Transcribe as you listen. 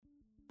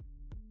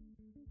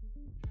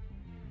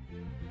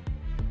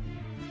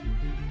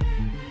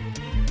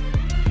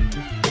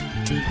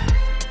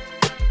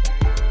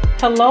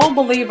Hello,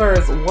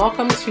 believers.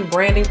 Welcome to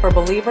Branding for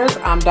Believers.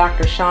 I'm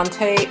Dr.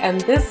 Shantae, and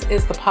this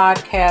is the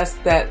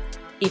podcast that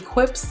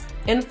equips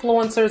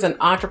influencers and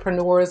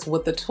entrepreneurs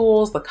with the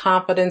tools, the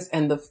confidence,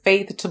 and the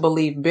faith to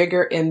believe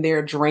bigger in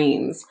their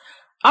dreams.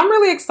 I'm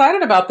really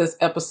excited about this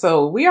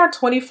episode. We are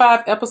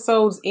 25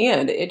 episodes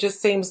in. It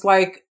just seems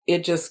like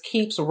it just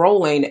keeps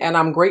rolling, and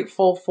I'm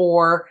grateful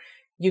for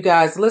you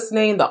guys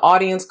listening. The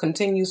audience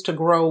continues to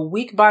grow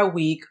week by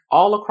week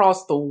all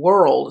across the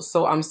world,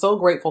 so I'm so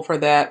grateful for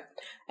that.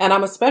 And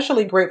I'm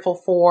especially grateful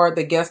for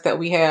the guest that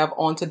we have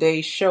on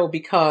today's show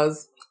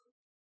because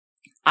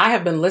I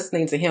have been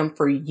listening to him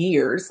for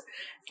years.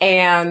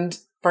 And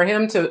for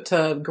him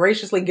to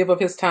graciously give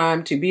up his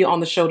time to be on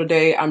the show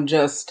today, I'm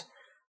just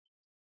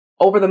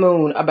over the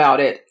moon about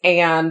it.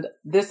 And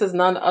this is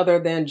none other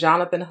than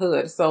Jonathan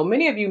Hood. So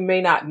many of you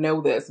may not know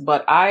this,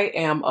 but I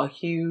am a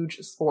huge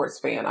sports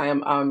fan.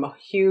 I'm a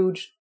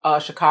huge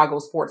Chicago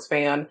sports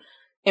fan.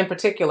 In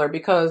particular,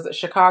 because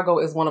Chicago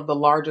is one of the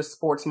largest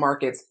sports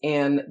markets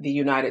in the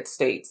United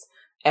States.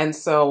 And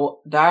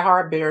so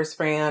diehard Bears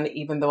fan,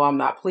 even though I'm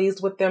not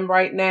pleased with them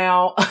right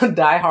now,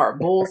 diehard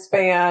Bulls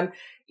fan,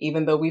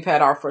 even though we've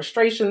had our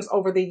frustrations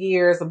over the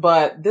years.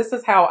 But this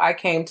is how I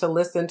came to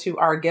listen to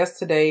our guest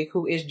today,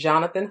 who is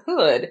Jonathan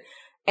Hood.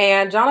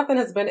 And Jonathan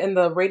has been in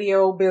the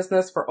radio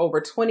business for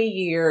over 20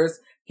 years.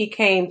 He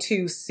came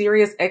to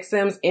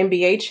SiriusXM's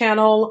NBA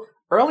channel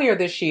earlier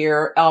this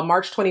year,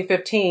 March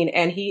 2015,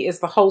 and he is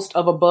the host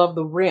of Above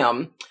the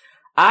Rim.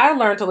 I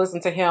learned to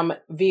listen to him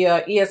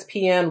via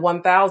ESPN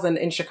 1000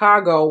 in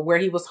Chicago, where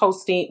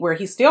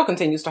he still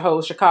continues to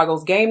host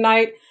Chicago's Game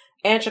Night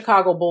and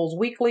Chicago Bulls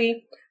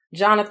Weekly.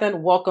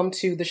 Jonathan, welcome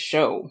to the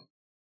show.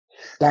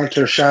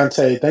 Dr.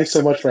 Shantae, thanks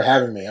so much for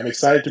having me. I'm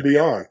excited to be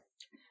on.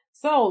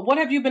 So, what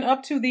have you been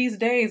up to these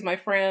days, my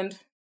friend?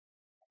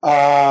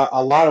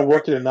 A lot of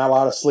working and not a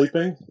lot of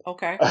sleeping.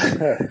 Okay.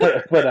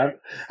 But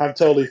I'm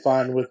totally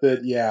fine with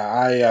it. Yeah,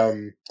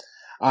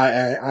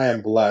 I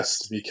am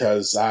blessed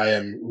because I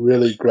am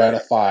really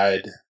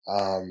gratified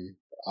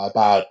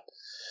about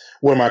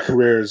where my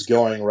career is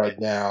going right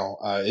now.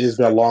 It has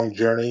been a long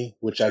journey,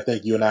 which I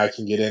think you and I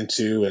can get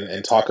into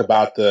and talk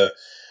about the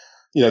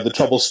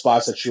trouble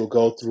spots that you'll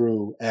go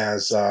through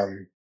as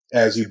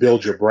you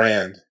build your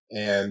brand.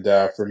 And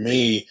for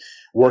me,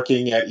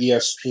 working at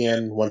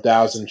ESPN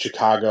 1000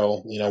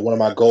 Chicago, one of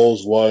my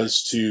goals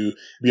was to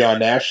be on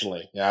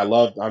nationally.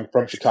 I'm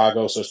from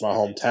Chicago, so it's my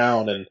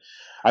hometown. And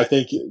I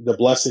think the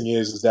blessing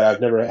is that I've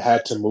never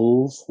had to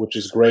move, which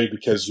is great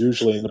because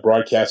usually in the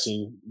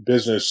broadcasting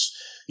business,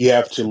 you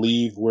have to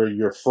leave where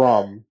you're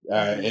from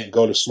and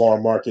go to smaller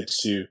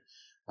markets to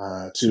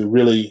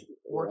really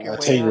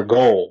attain your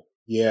goal.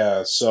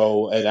 Yeah.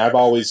 So, and I've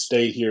always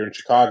stayed here in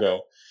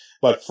Chicago.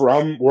 But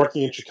from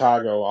working in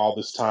Chicago all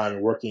this time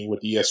and working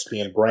with the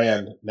ESPN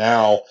brand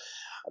now,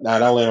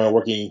 not only am I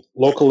working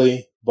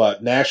locally,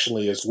 but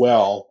nationally as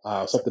well,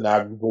 something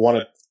I've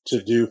wanted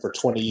to do for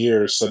 20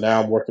 years. So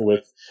now I'm working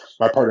with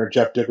my partner,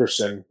 Jeff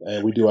Dickerson,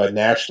 and we do a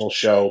national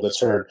show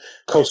that's heard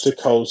coast to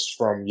coast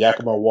from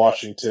Yakima,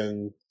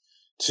 Washington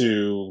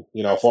to,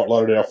 Fort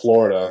Lauderdale,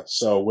 Florida.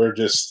 So we're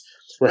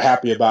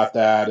happy about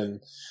that. And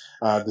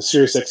the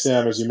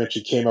SiriusXM, as you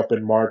mentioned, came up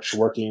in March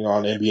working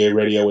on NBA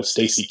radio with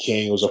Stacey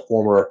King, who was a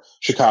former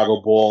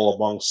Chicago Bull,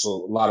 amongst a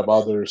lot of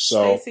others.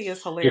 So Stacey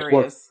is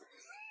hilarious.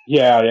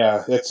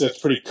 Yeah, it's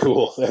pretty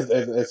cool.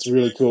 It's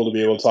really cool to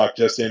be able to talk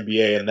just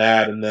NBA and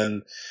that, and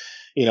then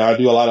I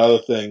do a lot of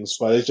other things.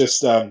 But it's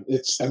just I'm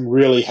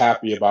really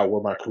happy about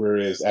where my career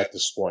is at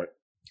this point.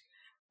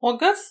 Well,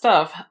 good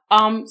stuff.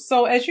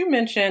 So as you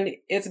mentioned,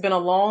 it's been a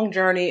long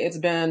journey. It's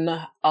been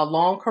a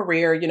long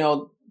career.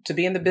 To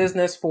be in the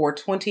business for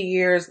 20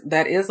 years,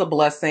 that is a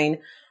blessing,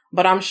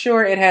 but I'm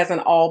sure it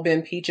hasn't all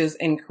been peaches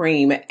and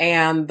cream.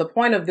 And the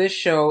point of this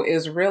show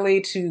is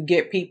really to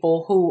get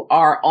people who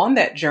are on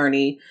that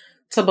journey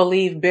to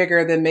believe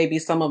bigger than maybe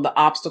some of the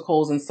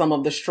obstacles and some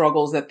of the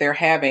struggles that they're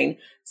having.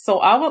 So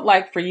I would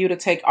like for you to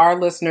take our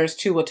listeners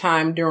to a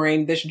time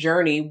during this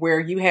journey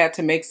where you had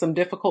to make some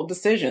difficult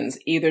decisions,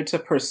 either to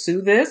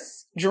pursue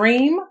this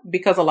dream,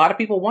 because a lot of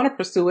people want to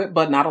pursue it,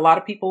 but not a lot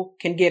of people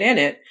can get in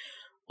it,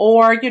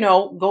 or,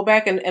 go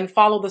back and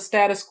follow the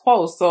status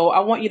quo. So I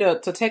want you to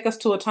take us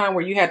to a time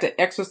where you had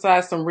to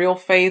exercise some real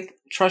faith,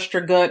 trust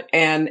your gut,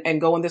 and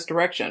go in this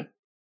direction.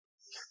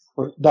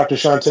 Well, Dr.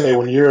 Shantae,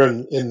 when you're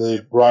in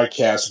the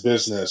broadcast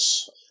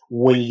business,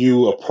 when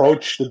you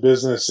approach the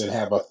business and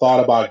have a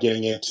thought about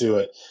getting into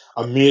it,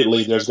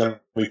 immediately there's going to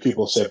be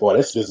people who say, boy,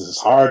 this business is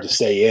hard to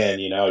stay in.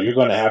 You're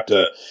going to have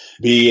to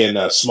be in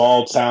a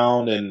small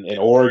town in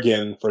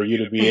Oregon for you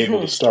to be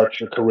able to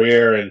start your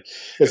career. And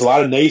there's a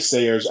lot of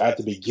naysayers at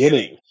the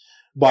beginning.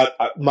 But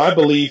my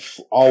belief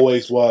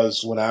always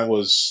was when I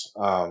was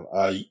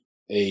a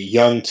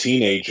young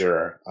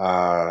teenager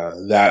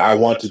that I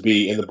want to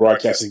be in the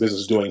broadcasting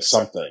business doing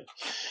something.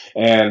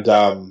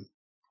 And,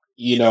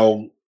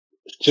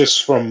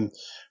 just from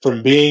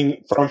from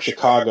being from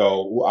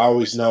Chicago, I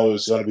always know it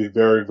was going to be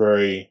very,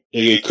 very,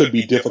 it could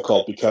be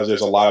difficult because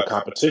there's a lot of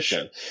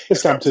competition.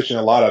 It's competition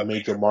in a lot of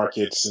major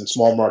markets and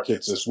small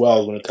markets as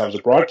well when it comes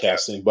to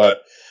broadcasting.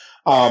 But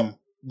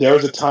there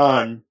was a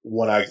time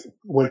when I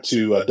went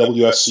to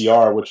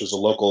WSCR, which is a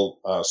local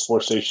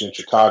sports station in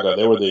Chicago.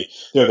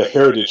 They're the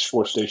heritage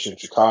sports station in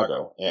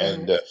Chicago,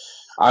 and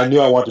I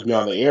knew I wanted to be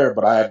on the air,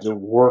 but I had to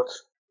work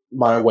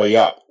my way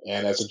up.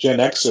 And as a Gen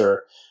Xer,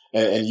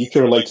 and you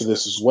can relate to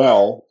this as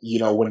well, you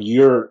know,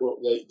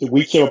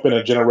 we came up in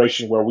a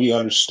generation where we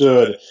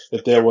understood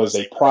that there was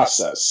a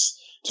process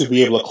to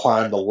be able to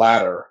climb the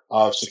ladder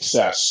of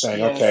success, saying,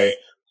 okay,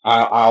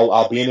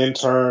 I'll be an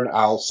intern.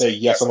 I'll say,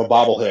 yes, I'm a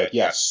bobblehead.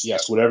 Yes,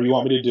 whatever you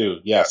want me to do.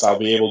 Yes, I'll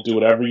be able to do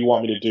whatever you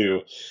want me to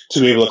do to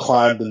be able to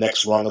climb the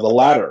next rung of the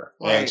ladder.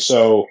 Right. And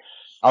so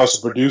I was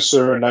a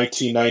producer in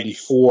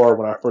 1994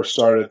 when I first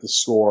started at the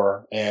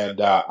Score, and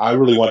I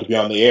really wanted to be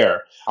on the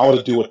air. I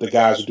wanted to do what the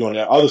guys were doing on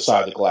the other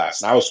side of the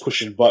glass, and I was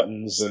pushing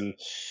buttons and,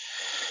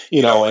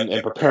 you know,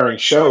 and preparing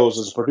shows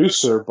as a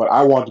producer, but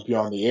I wanted to be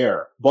on the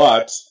air.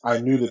 But I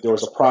knew that there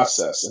was a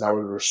process, and I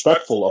was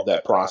respectful of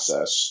that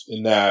process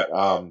in that,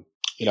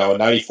 you know, in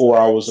 94,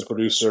 I was a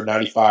producer,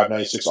 95,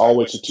 96, all the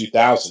way to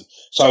 2000.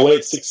 So I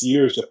waited 6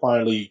 years to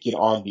finally get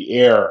on the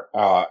air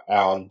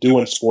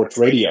doing sports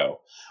radio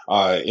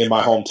in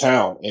my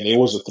hometown. And it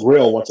was a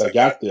thrill once I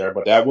got there,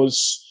 but that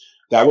was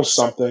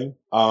something.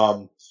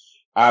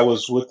 I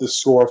was with the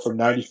Score from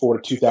 94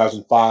 to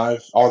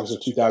 2005, August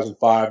of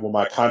 2005, when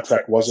my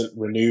contract wasn't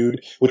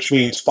renewed, which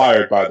means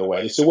fired, by the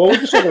way. They said, well, we're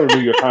just not going to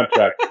renew your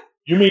contract.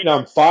 You mean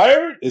I'm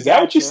fired? Is that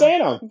what you're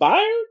saying? I'm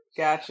fired?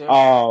 Gotcha.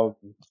 No,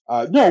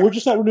 we're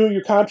just not renewing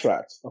your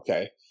contract.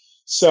 Okay.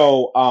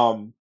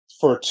 So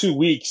for 2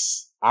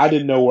 weeks, I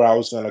didn't know where I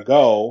was going to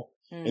go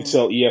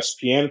until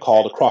ESPN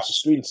called across the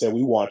street and said,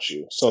 we want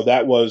you. So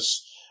that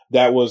was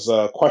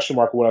a question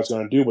mark of what I was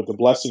going to do, but the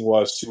blessing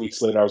was 2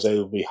 weeks later I was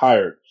able to be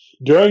hired.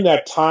 During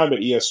that time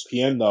at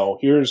ESPN, though,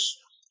 here's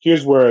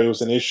where it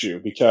was an issue,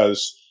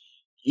 because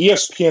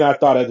ESPN, I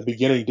thought at the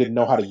beginning, didn't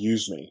know how to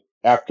use me.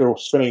 After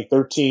spending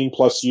 13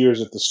 plus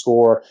years at the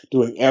Score,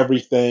 doing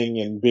everything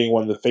and being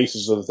one of the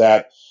faces of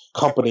that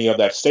company, of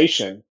that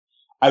station,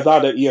 I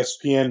thought that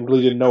ESPN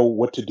really didn't know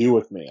what to do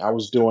with me. I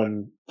was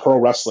doing pro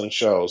wrestling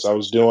shows. I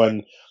was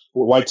doing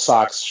White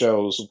Sox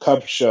shows,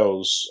 Cubs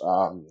shows,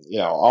 you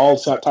know, all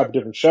type of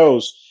different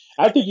shows.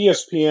 I think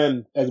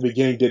ESPN at the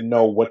beginning didn't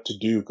know what to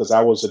do because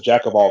I was a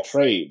jack of all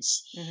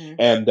trades.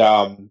 And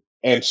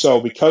so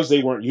because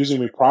they weren't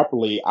using me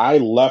properly, I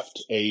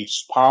left a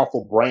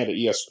powerful brand at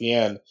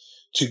ESPN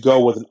to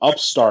go with an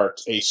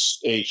upstart, a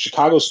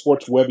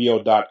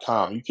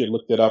ChicagoSportsWebio.com. You can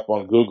look that up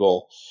on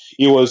Google.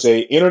 It was a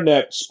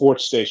internet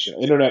sports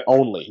station, internet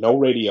only, no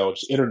radio,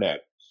 just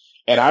internet.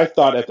 And I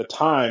thought at the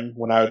time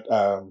when I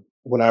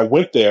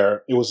went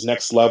there, it was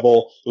next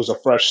level. It was a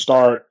fresh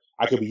start.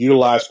 I could be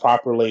utilized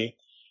properly.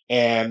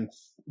 And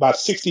about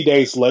 60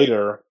 days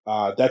later,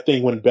 that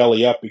thing went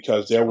belly up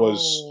because there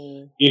was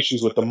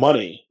issues with the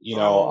money. You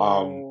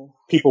know,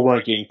 people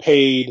weren't getting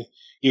paid.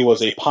 It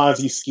was a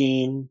Ponzi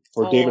scheme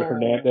for David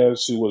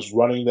Hernandez, who was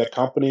running that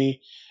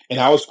company. And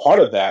I was part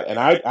of that. And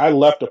I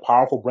left a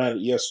powerful brand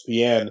at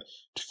ESPN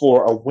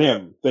for a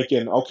whim,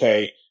 thinking,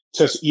 okay,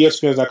 since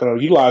ESPN is not going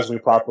to utilize me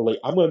properly,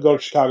 I'm going to go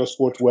to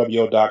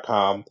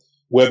ChicagoSportsWebio.com.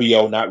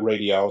 Webio, not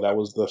radio. That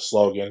was the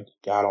slogan.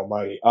 God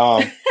almighty.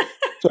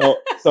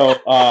 So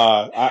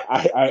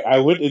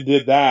I went and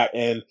did that,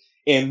 and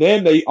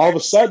then all of a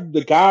sudden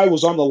the guy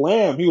was on the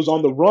lam. He was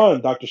on the run,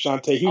 Dr.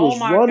 Shante. He was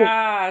running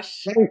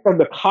from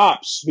the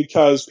cops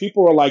because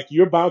people were like,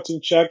 "You're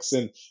bouncing checks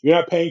and you're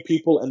not paying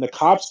people," and the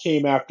cops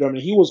came after him,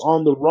 and he was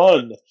on the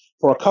run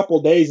for a couple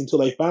of days until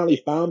they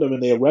finally found him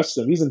and they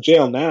arrested him. He's in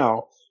jail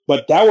now,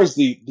 but that was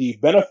the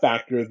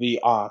benefactor, the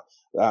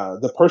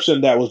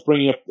person that was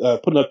putting up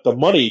the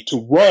money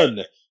to run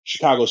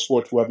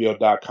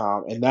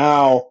ChicagoSportsWebio.com, and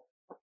now.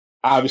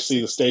 Obviously,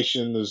 the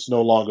station is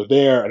no longer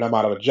there, and I'm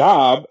out of a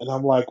job. And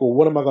I'm like, well,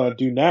 what am I going to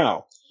do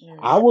now?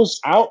 I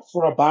was out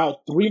for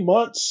about 3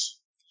 months,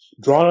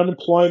 drawing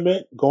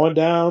unemployment, going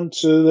down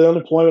to the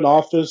unemployment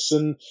office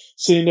and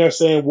sitting there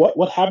saying,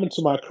 what happened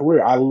to my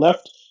career? I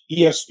left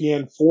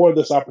ESPN for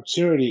this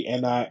opportunity,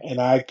 and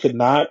I could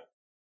not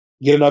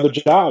get another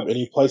job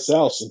anyplace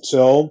else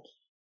until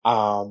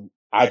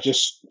I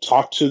just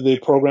talked to the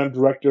program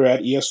director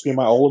at ESPN,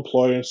 my old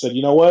employer, and said,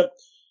 you know what?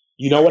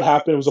 You know what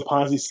happened? It was a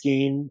Ponzi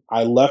scheme.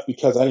 I left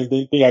because I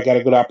didn't think I got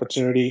a good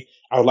opportunity.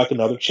 I would like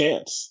another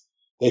chance.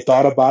 They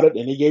thought about it,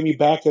 and they gave me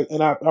back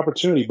an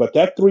opportunity. But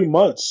that 3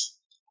 months,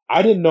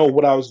 I didn't know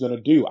what I was going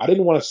to do. I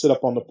didn't want to sit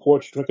up on the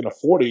porch drinking a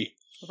 40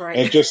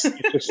 and just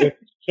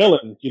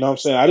chilling. You know what I'm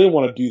saying? I didn't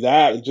want to do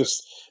that and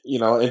just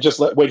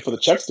wait for the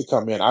checks to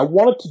come in. I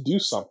wanted to do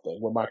something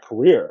with my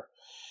career.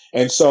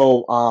 And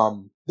so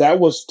that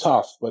was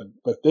tough, but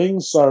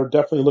things are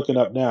definitely looking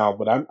up now.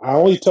 But I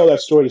only tell that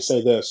story to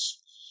say this.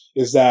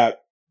 Is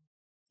that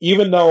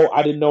even though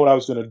I didn't know what I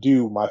was going to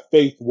do, my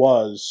faith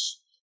was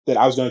that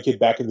I was going to get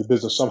back in the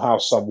business somehow,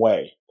 some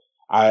way.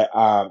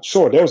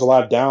 Sure, there was a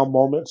lot of down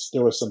moments.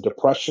 There was some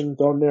depression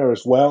thrown there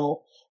as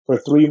well for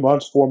 3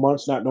 months, 4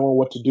 months, not knowing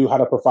what to do, how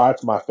to provide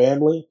for my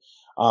family.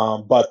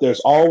 But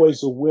there's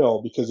always a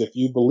will, because if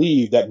you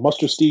believe that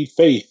mustard seed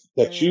faith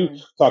that you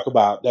talk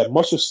about, that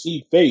mustard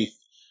seed faith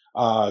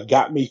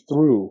got me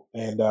through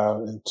and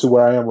to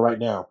where I am right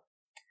now.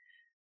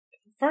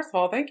 First of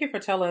all, thank you for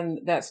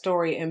telling that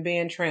story and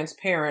being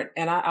transparent.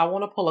 And I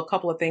want to pull a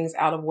couple of things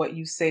out of what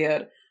you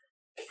said.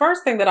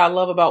 First thing that I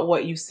love about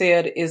what you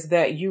said is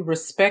that you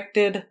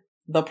respected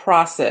the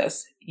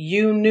process.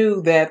 You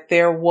knew that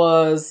there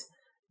was,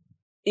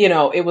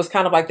 it was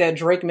kind of like that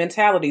Drake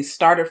mentality,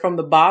 started from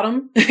the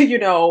bottom,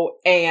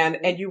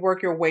 and you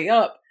work your way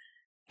up.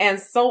 And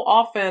so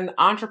often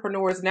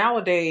entrepreneurs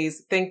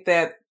nowadays think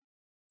that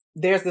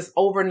there's this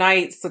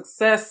overnight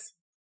success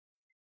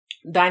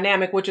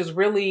dynamic, which is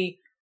really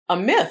a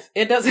myth.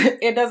 It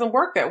doesn't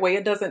work that way.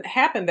 It doesn't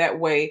happen that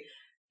way.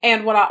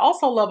 And what I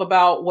also love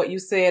about what you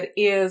said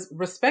is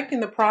respecting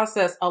the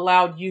process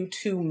allowed you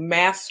to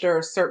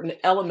master certain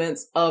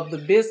elements of the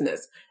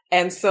business.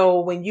 And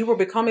so when you were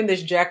becoming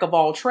this jack of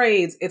all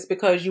trades, it's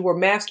because you were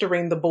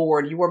mastering the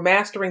board, you were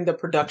mastering the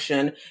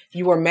production,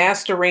 you were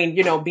mastering,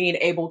 being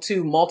able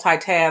to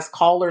multitask,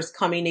 callers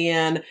coming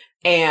in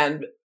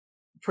and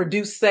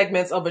produce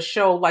segments of a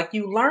show. Like,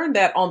 you learned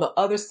that on the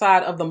other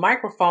side of the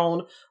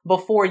microphone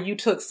before you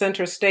took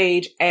center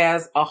stage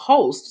as a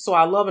host. So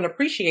I love and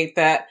appreciate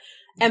that.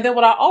 And then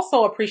what I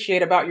also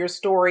appreciate about your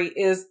story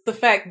is the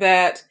fact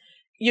that,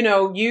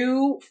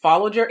 you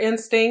followed your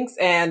instincts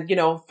and,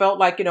 felt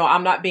like,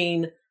 I'm not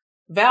being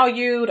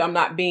valued, I'm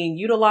not being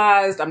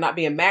utilized, I'm not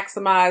being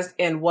maximized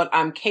in what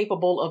I'm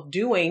capable of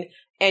doing.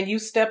 And you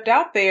stepped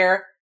out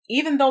there.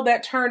 Even though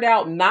that turned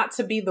out not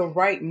to be the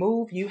right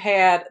move, you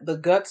had the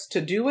guts to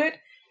do it,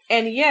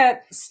 and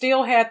yet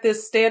still had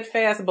this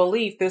steadfast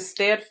belief, this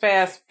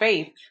steadfast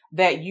faith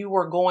that you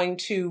were going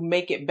to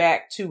make it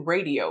back to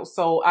radio.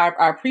 So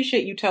I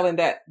appreciate you telling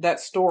that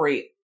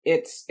story.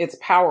 It's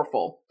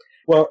powerful.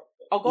 Well,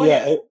 go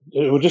ahead.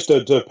 Just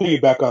to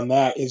piggyback on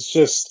that, it's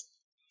just,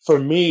 for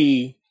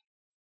me,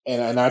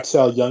 and I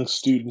tell young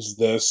students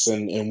this,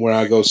 and when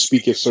I go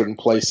speak at certain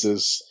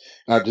places,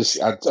 I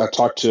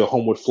talked to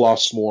Homewood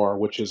Flossmoor,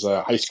 which is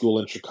a high school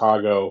in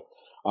Chicago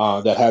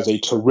that has a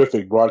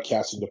terrific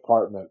broadcasting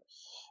department.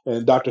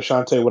 And Dr.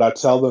 Shante, what I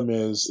tell them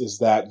is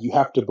that you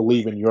have to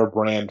believe in your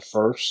brand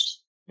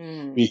first,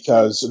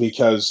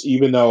 because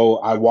even though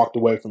I walked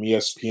away from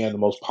ESPN,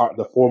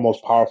 the four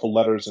most powerful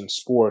letters in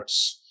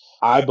sports,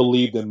 I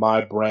believed in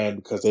my brand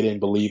because they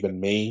didn't believe in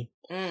me.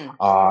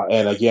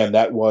 And again,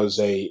 that was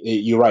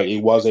you're right,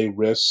 it was a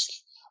risk.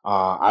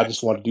 I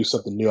just want to do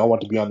something new. I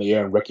want to be on the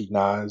air and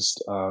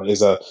recognized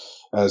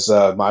as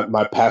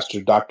my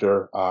pastor,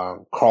 Dr.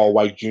 Carl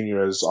White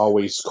Jr., has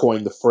always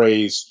coined the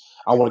phrase,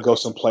 I want to go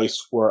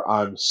someplace where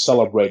I'm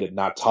celebrated,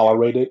 not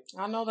tolerated.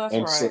 I know that's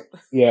right.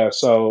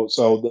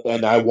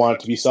 And I wanted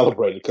to be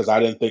celebrated because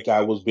I didn't think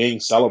I was being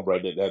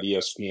celebrated at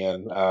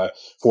ESPN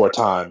for a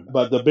time.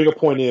 But the bigger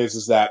point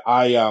is that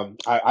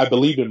I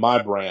believed in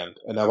my brand,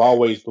 and I've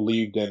always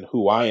believed in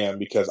who I am,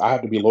 because I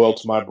have to be loyal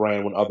to my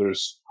brand when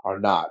others are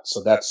not.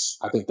 So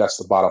I think that's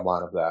the bottom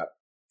line of that.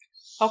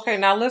 Okay,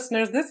 now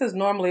listeners, this is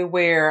normally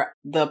where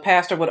the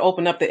pastor would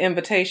open up the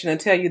invitation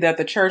and tell you that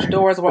the church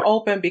doors were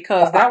open,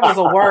 because that was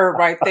a word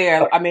right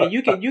there. I mean,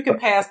 you can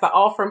pass the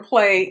offering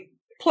plate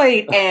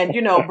and,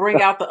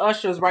 bring out the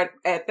ushers right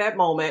at that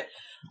moment.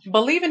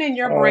 Believing in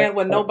your brand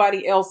when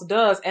nobody else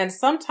does. And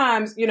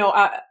sometimes,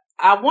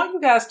 I want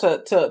you guys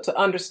to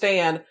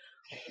understand,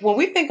 when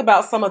we think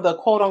about some of the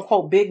quote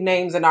unquote big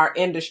names in our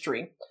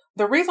industry,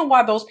 the reason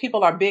why those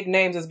people are big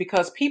names is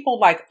because people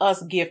like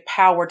us give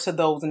power to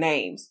those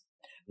names.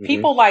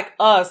 People like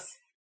us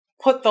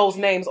put those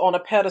names on a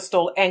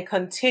pedestal and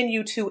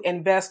continue to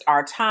invest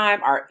our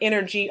time, our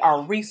energy,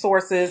 our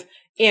resources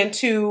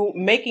into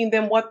making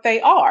them what they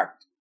are.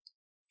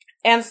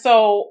 And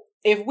so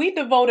if we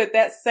devoted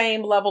that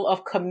same level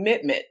of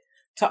commitment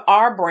to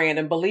our brand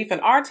and belief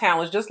in our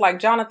talents, just like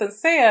Jonathan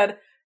said,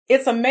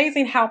 it's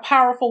amazing how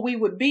powerful we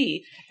would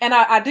be. And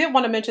I did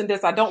want to mention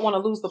this. I don't want to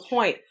lose the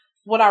point.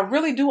 What I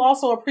really do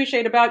also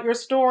appreciate about your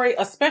story,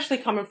 especially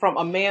coming from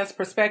a man's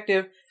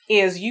perspective,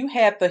 is you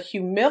had the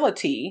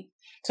humility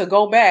to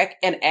go back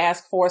and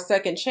ask for a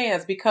second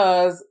chance,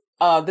 because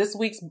this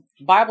week's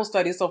Bible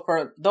study. So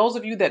for those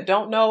of you that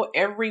don't know,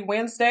 every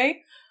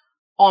Wednesday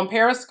on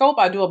Periscope,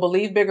 I do a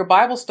Believe Bigger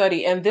Bible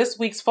study. And this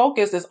week's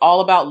focus is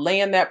all about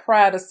laying that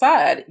pride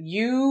aside.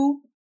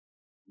 You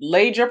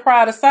laid your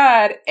pride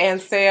aside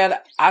and said,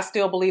 I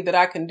still believe that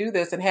I can do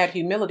this, and had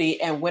humility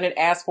and went and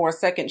asked for a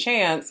second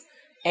chance.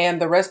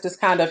 And the rest is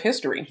kind of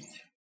history.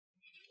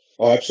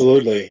 Oh,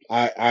 absolutely.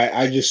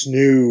 I just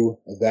knew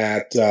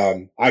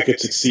that I could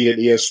succeed at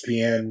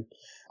ESPN.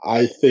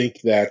 I think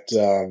that,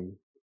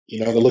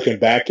 looking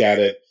back at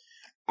it,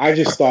 I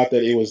just thought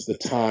that it was the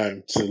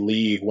time to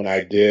leave when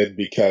I did,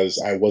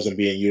 because I wasn't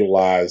being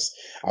utilized.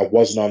 I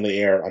wasn't on the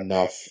air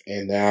enough.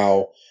 And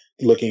now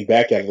looking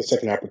back at it, the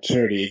second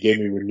opportunity, it gave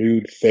me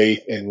renewed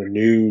faith and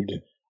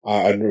renewed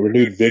a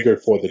renewed vigor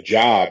for the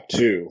job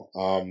too.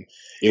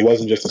 It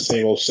wasn't just the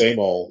same old, same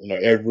old.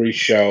 Every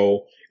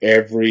show,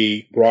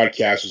 every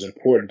broadcast is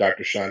important,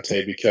 Dr.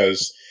 Shante,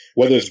 because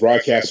whether it's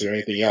broadcast or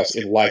anything else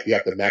in life, you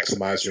have to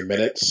maximize your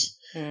minutes.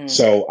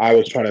 So I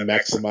was trying to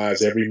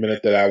maximize every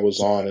minute that I was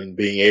on and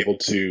being able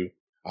to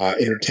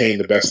entertain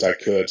the best I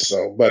could.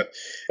 So, but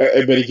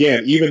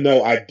again, even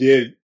though I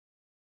did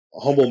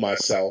humble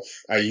myself,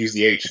 I use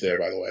the H there,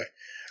 by the way.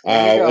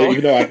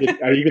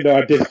 Even though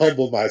I did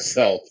humble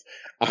myself,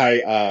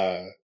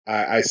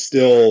 I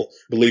still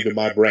believe in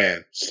my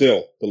brand,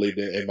 still believe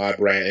in my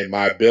brand and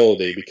my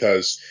ability,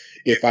 because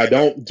if I'm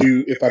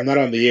not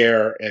on the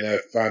air and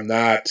if I'm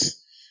not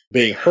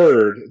being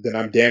heard, then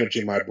I'm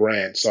damaging my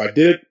brand. So I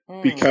did it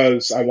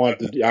because I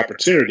wanted the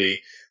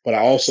opportunity, but I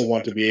also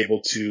want to be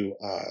able to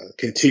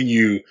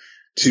continue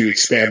to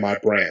expand my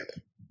brand.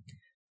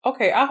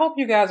 Okay, I hope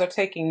you guys are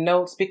taking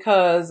notes,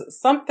 because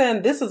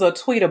this is a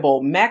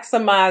tweetable: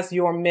 maximize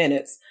your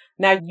minutes.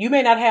 Now, you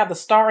may not have the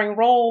starring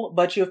role,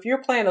 but if you're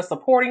playing a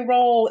supporting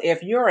role,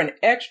 if you're an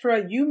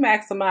extra, you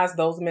maximize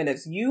those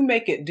minutes. You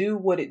make it do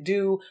what it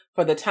do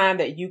for the time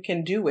that you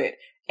can do it.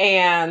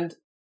 And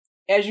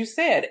as you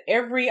said,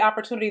 every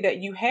opportunity that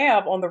you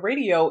have on the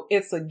radio,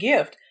 it's a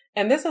gift.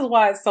 And this is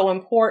why it's so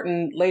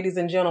important, ladies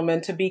and gentlemen,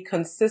 to be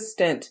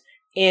consistent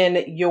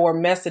in your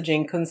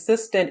messaging,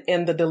 consistent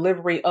in the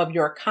delivery of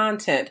your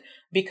content.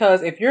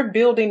 Because if you're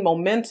building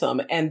momentum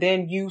and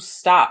then you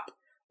stop,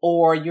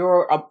 or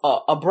you're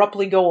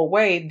abruptly go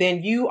away,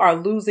 then you are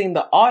losing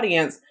the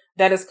audience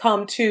that has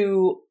come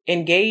to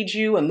engage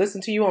you and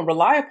listen to you and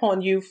rely upon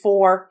you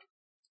for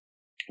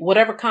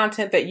whatever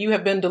content that you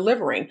have been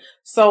delivering.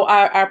 So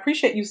I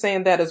appreciate you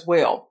saying that as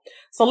well.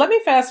 So let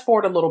me fast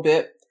forward a little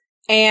bit.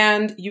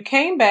 And you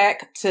came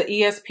back to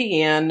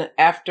ESPN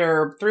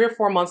after 3 or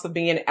 4 months of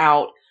being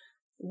out.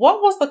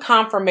 What was the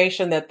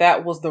confirmation that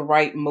that was the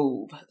right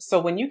move? So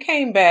when you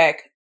came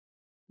back,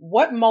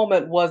 what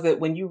moment was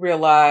it when you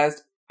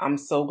realized, I'm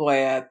so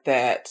glad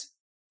that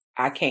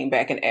I came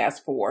back and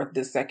asked for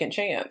this second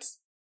chance?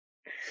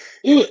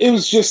 It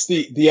was just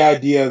the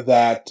idea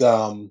that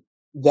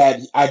that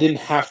I didn't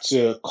have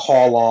to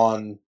call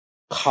on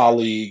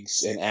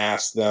colleagues and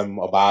ask them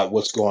about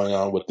what's going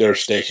on with their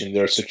station,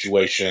 their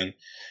situation.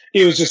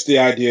 It was just the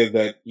idea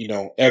that,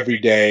 every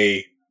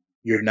day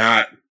you're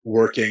not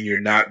working, you're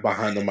not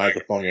behind the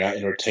microphone, you're not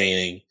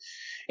entertaining.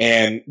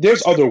 And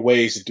there's other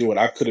ways to do it.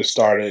 I could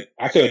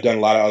have done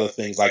a lot of other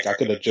things. Like I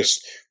could have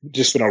just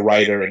been a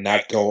writer and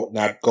not go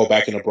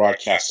back into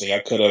broadcasting. I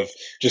could have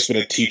just been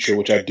a teacher,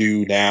 which I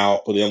do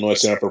now for the Illinois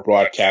Center for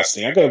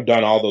Broadcasting. I could have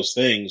done all those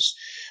things.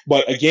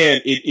 But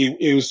again,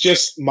 it was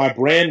just, my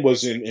brand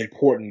was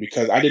important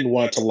because I didn't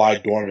want it to lie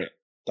dormant,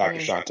 Dr.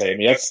 Shante.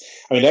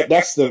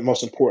 That's the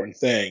most important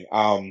thing.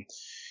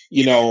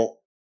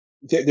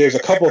 There's a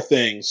couple of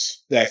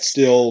things that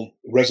still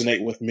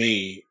resonate with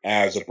me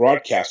as a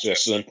broadcaster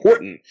that's still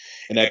important.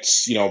 And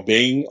that's,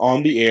 being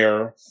on the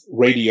air,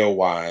 radio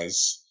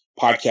wise,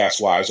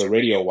 podcast wise, or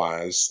radio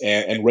wise,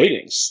 and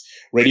ratings,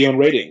 radio and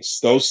ratings.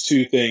 Those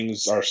two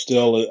things are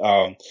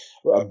still,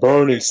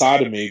 burned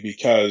inside of me,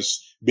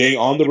 because being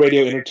on the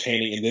radio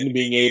entertaining and then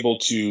being able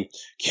to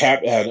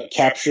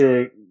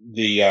capture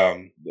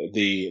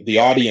the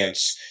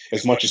audience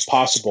as much as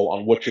possible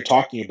on what you're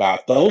talking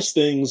about, those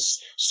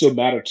things still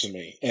matter to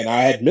me. And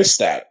I had missed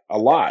that a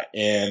lot.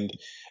 And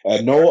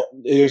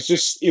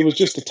it was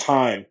just a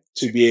time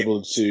to be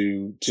able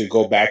to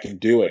go back and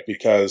do it,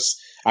 because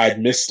I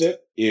had missed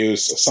it. It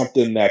was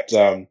something that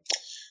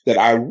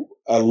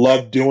I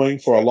loved doing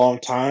for a long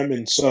time.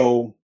 And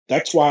so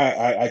that's why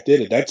I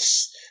did it.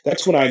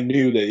 That's when I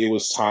knew that it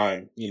was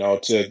time,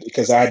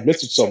 because I had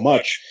missed it so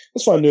much.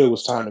 That's why I knew it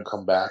was time to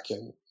come back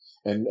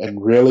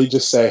and really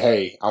just say,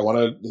 hey, I want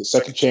a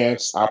second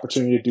chance,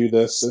 opportunity to do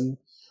this. And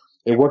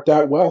it worked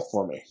out well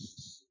for me.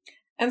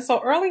 And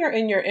so earlier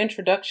in your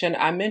introduction,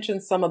 I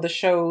mentioned some of the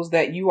shows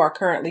that you are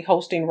currently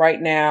hosting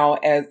right now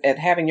at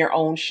having your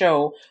own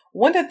show.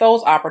 When did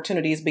those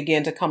opportunities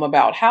begin to come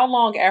about? How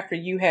long after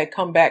you had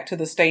come back to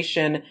the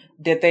station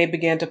did they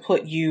begin to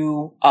put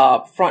you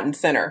front and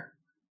center?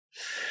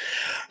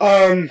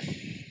 I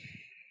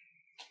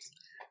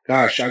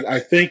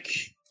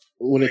think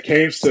when it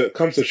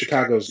comes to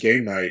Chicago's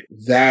game night,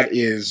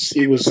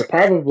 it was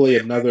probably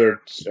a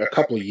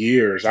couple of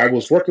years. I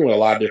was working with a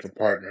lot of different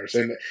partners,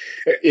 and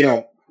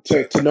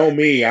to know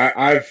me,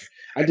 I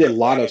did a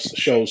lot of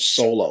shows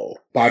solo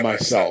by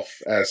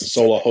myself as a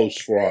solo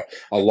host for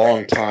a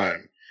long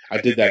time. I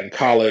did that in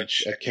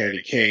college at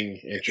Kennedy King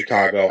in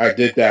Chicago. I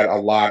did that a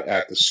lot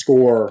at the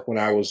Score when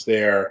I was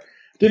there.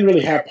 Didn't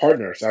really have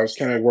partners. I was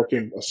kind of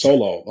working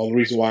solo. The only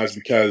reason why is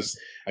because,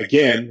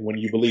 again, when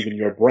you believe in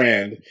your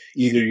brand,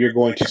 either you're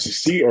going to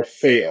succeed or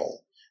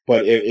fail.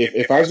 But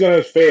if I was going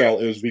to fail,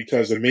 it was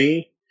because of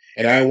me,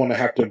 and I don't want to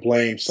have to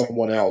blame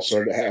someone else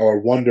or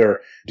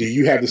wonder, do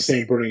you have the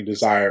same burning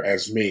desire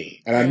as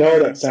me? And I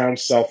know that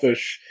sounds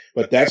selfish,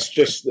 but that's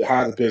just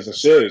how the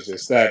business is.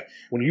 It's that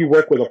when you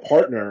work with a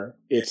partner,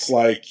 it's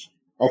like,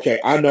 okay,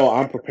 I know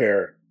I'm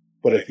prepared,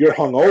 but if you're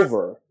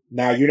hungover,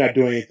 now you're not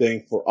doing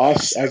anything for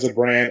us as a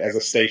brand, as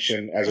a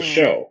station, as a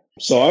show.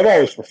 So I've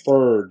always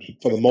preferred,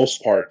 for the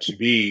most part, to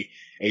be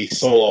a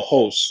solo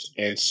host.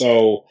 And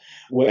so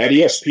at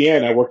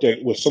ESPN, I worked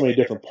with so many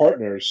different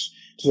partners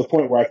to the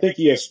point where I think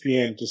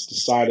ESPN just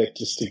decided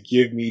just to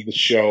give me the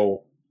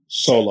show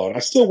solo. And I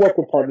still work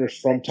with partners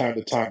from time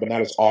to time, but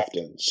not as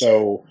often.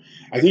 So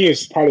I think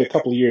it's probably a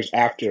couple of years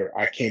after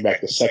I came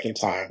back the second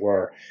time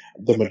where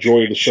the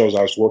majority of the shows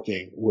I was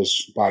working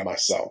was by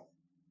myself.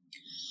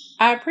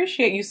 I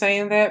appreciate you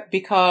saying that,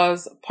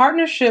 because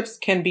partnerships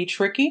can be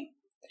tricky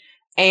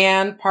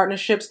and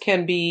partnerships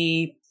can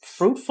be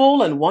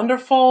fruitful and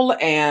wonderful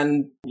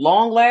and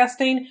long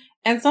lasting.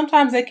 And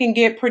sometimes they can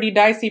get pretty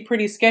dicey,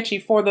 pretty sketchy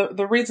for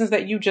the reasons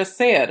that you just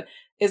said.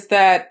 Is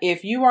that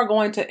if you are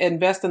going to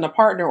invest in a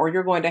partner, or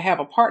you're going to have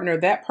a partner,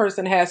 that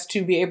person has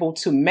to be able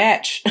to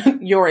match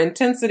your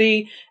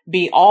intensity,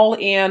 be all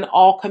in,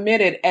 all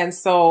committed. And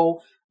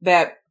so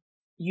that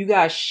you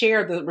guys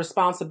share the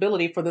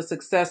responsibility for the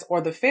success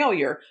or the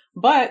failure.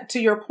 But to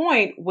your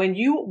point, when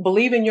you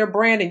believe in your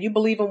brand and you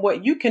believe in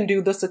what you can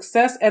do, the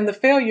success and the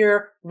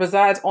failure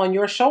resides on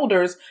your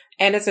shoulders.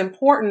 And it's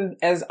important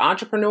as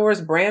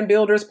entrepreneurs, brand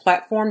builders,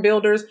 platform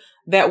builders,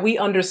 that we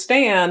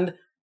understand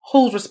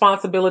whose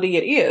responsibility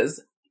it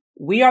is.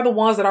 We are the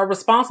ones that are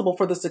responsible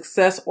for the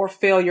success or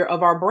failure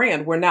of our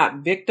brand. We're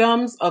not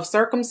victims of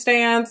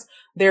circumstance.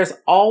 There's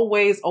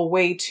always a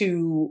way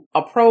to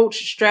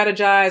approach,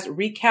 strategize,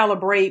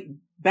 recalibrate,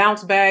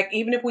 bounce back.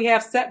 Even if we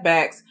have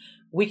setbacks,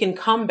 we can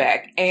come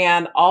back.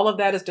 And all of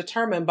that is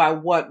determined by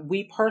what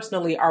we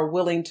personally are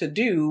willing to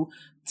do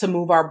to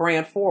move our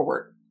brand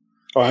forward.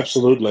 Oh,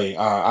 absolutely.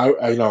 I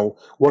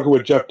working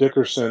with Jeff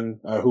Dickerson,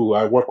 who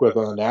I work with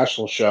on the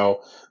national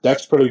show,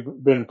 that's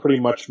been pretty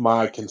much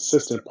my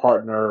consistent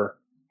partner,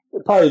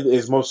 probably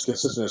as most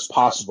consistent as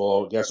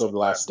possible, I guess, over the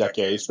last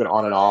decade. It's been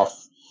on and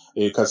off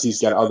because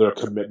he's got other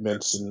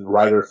commitments and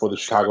writer for the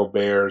Chicago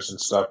Bears and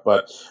stuff.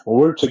 But when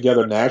we're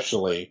together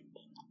nationally,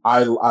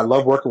 I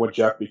love working with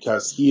Jeff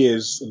because he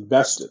is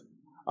invested.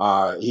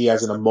 He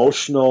has an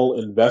emotional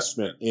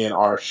investment in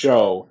our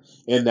show,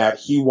 in that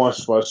he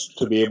wants us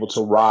to be able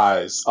to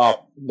rise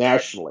up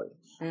nationally.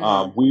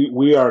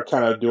 We are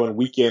kind of doing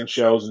weekend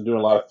shows and doing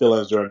a lot of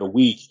fill-ins during the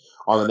week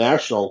on the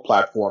national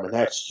platform, and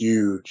that's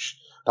huge.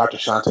 Dr.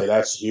 Shante,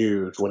 that's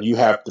huge. When you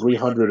have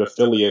 300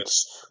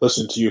 affiliates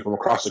listen to you from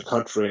across the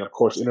country, and of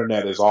course,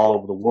 internet is all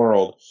over the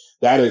world,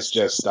 that is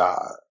just,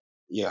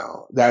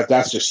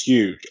 that's just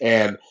huge.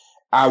 And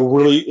I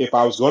really, if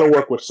I was going to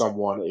work with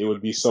someone, it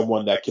would be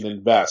someone that can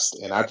invest.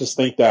 And I just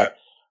think that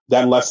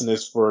lesson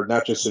is for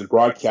not just in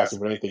broadcasting,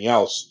 but anything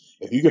else.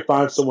 If you can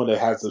find someone that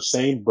has the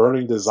same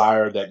burning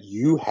desire that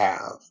you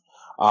have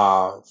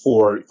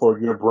for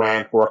your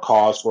brand, for a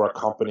cause, for a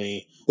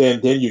company,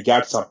 then you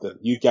got something.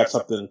 You got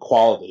something in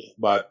quality.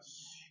 But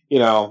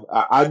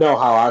I know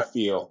how I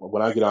feel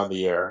when I get on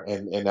the air,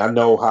 and I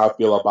know how I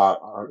feel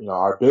about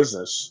our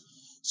business.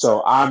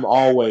 So I'm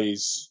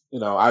always,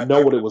 I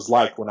know what it was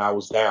like when I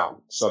was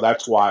down. So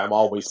that's why I'm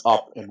always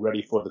up and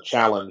ready for the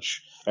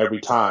challenge every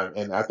time.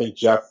 And I think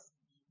Jeff,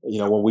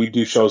 when we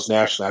do shows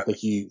nationally, I think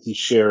he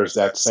shares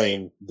that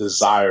same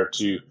desire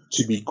to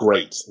be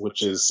great,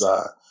 which is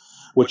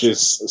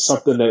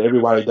something that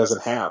everybody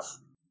doesn't have.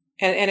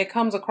 And it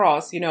comes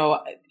across, you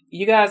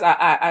guys,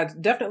 I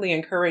definitely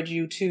encourage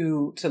you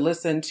to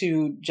listen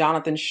to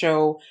Jonathan's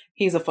show.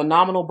 He's a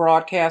phenomenal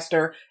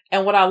broadcaster.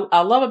 And what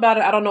I love about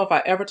it, I don't know if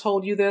I ever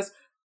told you this,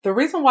 the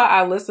reason why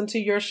I listen to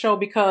your show,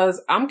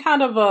 because I'm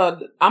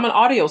an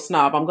audio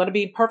snob. I'm going to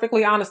be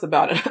perfectly honest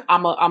about it.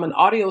 I'm an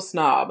audio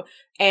snob.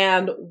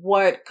 And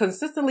what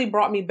consistently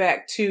brought me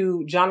back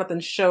to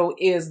Jonathan's show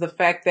is the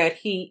fact that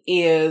he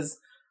is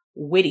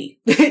witty.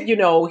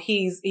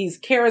 He's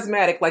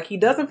charismatic. Like, he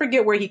doesn't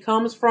forget where he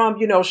comes from,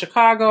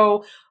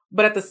 Chicago.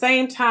 But at the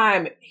same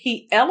time,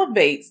 he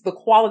elevates the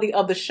quality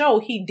of the show.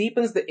 He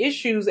deepens the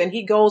issues, and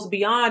he goes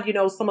beyond,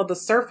 some of the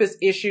surface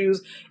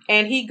issues,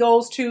 and he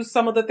goes to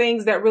some of the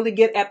things that really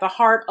get at the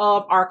heart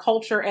of our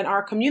culture and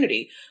our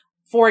community.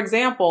 For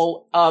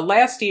example,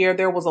 last year,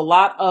 there was a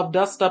lot of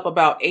dust up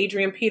about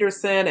Adrian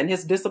Peterson and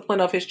his discipline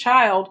of his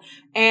child.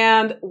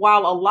 And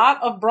while a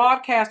lot of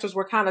broadcasters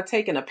were kind of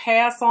taking a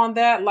pass on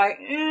that, like,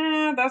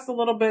 that's a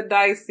little bit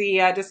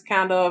dicey. I just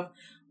kind of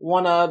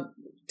want to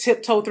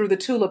tiptoe through the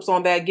tulips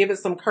on that, give it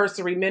some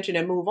cursory mention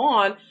and move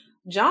on.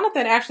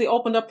 Jonathan actually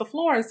opened up the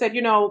floor and said,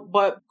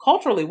 but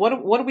culturally, what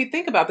do we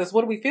think about this?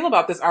 What do we feel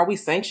about this? Are we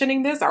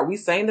sanctioning this? Are we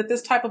saying that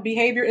this type of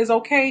behavior is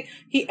okay?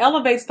 He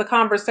elevates the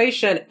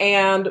conversation,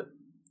 and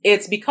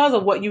it's because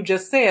of what you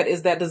just said,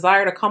 is that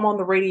desire to come on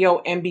the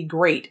radio and be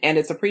great, and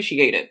it's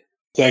appreciated.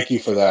 Thank you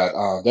for that.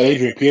 That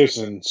Adrian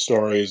Peterson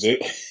story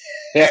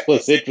that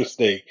was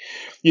interesting.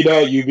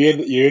 You're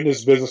in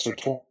this business for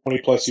 20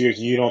 plus years,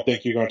 and you don't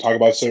think you're going to talk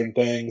about certain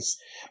things,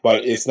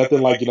 but it's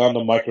nothing like getting on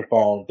the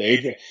microphone.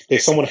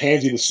 Someone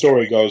hands you the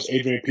story, goes,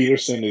 Adrian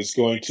Peterson is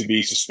going to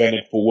be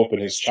suspended for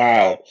whooping his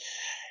child.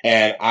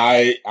 And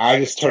I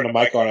just turn the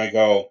mic on and I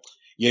go,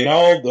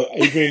 the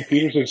Adrian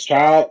Peterson's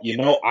child,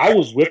 I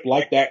was whipped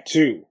like that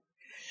too.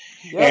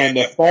 Yep. And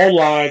the phone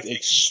lines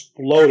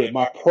exploded.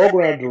 My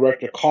program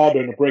director called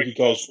during the break. He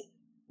goes,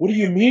 "What do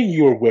you mean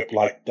you were whipped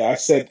like that?" I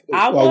said,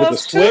 I with the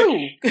was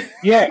switch? too.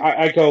 Yeah,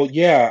 I go,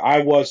 yeah,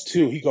 I was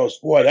too. He goes,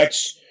 boy,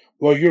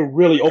 well, you're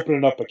really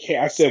opening up a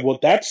can. I said, well,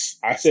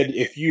 I said,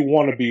 if you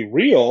want to be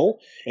real,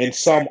 and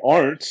some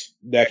aren't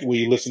that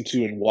we listen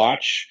to and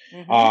watch,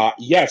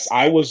 yes,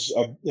 here's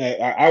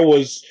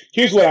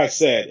what I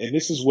said, and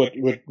this is what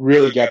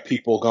really got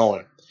people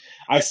going.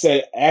 I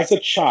said, as a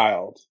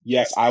child,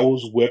 yes, I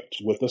was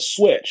whipped with a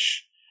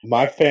switch.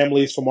 My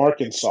family is from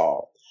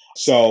Arkansas.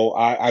 So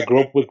I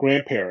grew up with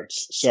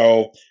grandparents.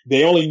 So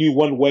they only knew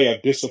one way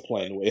of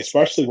discipline,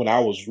 especially when I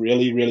was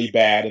really, really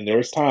bad. And there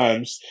was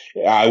times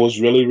I was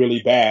really,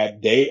 really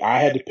bad. I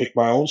had to pick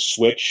my own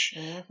switch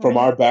from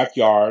our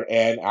backyard,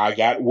 and I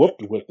got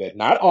whooped with it.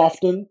 Not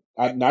often,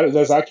 not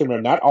as I can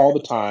remember, not all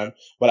the time,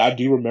 but I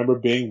do remember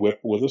being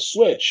whipped with a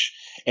switch.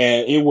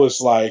 And it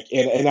was like,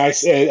 and I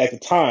said at the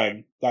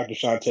time, Dr.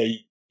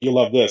 Shante, you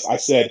love this. I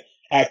said,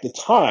 at the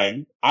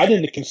time, I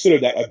didn't consider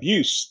that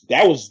abuse.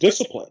 That was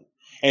discipline.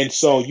 And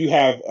so you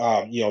have,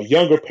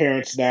 younger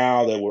parents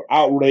now that were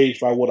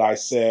outraged by what I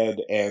said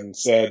and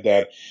said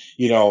that,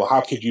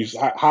 how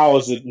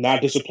is it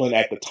not disciplined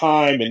at the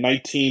time in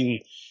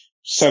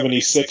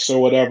 1976 or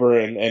whatever?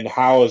 And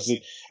how is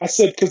it? I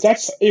said,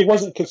 because it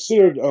wasn't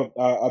considered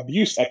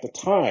abuse at the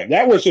time.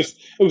 It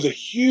was a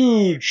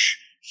huge,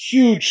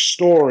 huge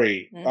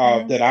story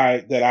that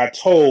I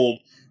told,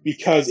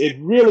 because it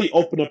really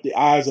opened up the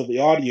eyes of the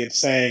audience,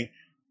 saying,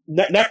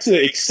 not to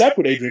accept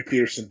what Adrian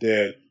Peterson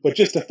did, but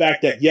just the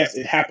fact that, yes,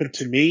 it happened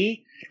to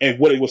me, and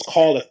what it was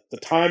called at the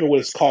time and what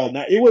it's called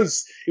now. It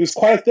was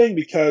quite a thing,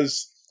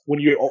 because when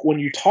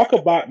you talk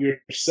about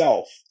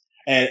yourself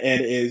and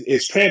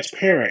is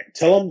transparent,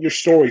 tell them your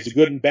stories, the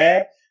good and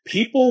bad,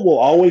 people will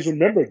always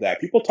remember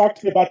that. People talk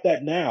to me about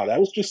that now.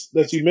 That was just,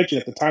 as you mentioned,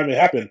 at the time it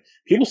happened.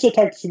 People still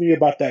talk to me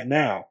about that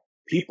now.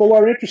 People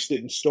are interested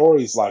in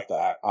stories like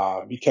that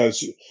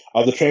because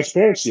of the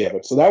transparency of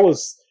it. So that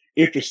was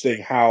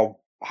interesting how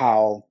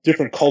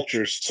different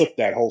cultures took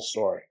that whole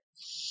story.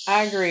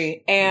 I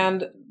agree.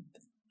 And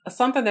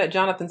something that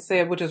Jonathan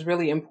said, which is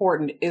really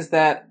important, is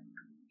that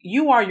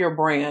you are your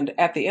brand.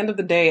 At the end of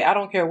the day, I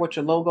don't care what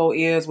your logo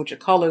is, what your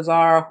colors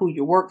are, who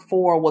you work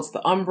for, what's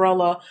the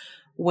umbrella.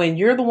 When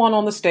you're the one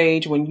on the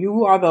stage, when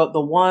you are the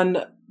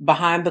one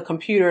behind the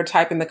computer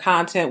typing the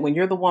content, when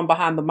you're the one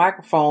behind the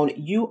microphone,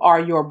 you are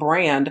your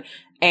brand.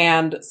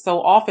 And so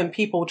often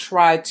people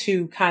try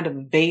to kind of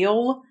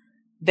veil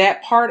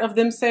that part of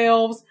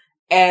themselves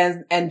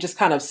and just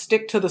kind of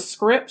stick to the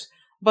script.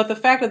 But the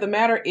fact of the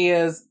matter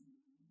is,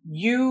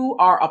 you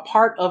are a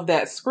part of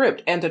that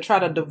script, and to try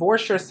to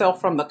divorce yourself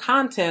from the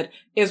content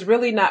is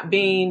really not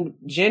being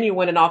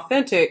genuine and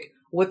authentic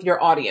with your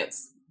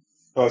audience.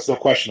 Well, there's no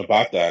question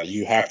about that.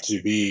 You have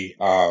to be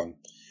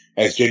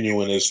as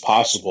genuine as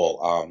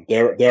possible.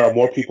 There are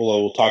more people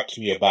that will talk to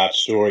me about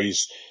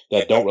stories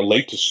that don't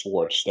relate to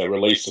sports, that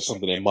relates to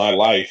something in my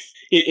life.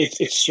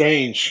 It's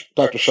strange,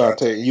 Dr.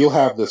 Shante. You'll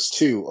have this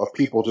too, of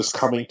people just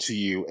coming to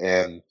you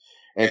and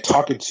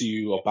talking to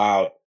you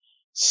about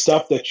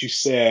stuff that you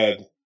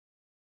said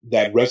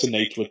that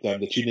resonates with them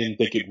that you didn't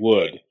think it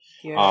would.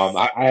 Yes.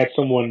 I had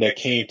someone that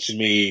came to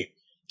me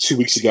 2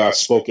 weeks ago. I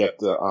spoke at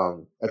the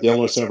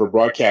Illinois Center for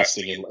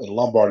Broadcasting in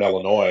Lombard,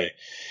 Illinois,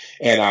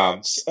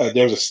 and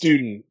there was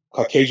a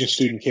Caucasian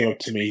student came up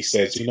to me. He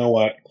says, "You know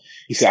what?"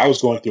 He said, "I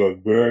was going through a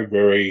very,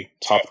 very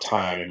tough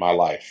time in my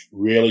life,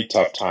 really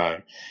tough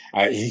time."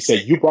 He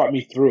said, "You brought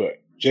me through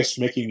it. Just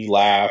making me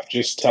laugh,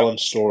 just telling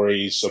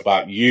stories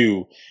about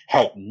you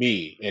helped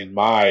me in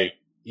my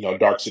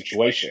dark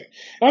situation."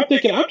 And I'm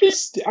thinking, I'm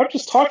just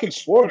talking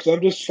sports.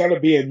 I'm just trying to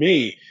be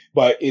me.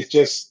 But it's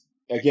just,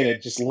 again,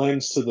 it just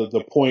lends to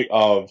the point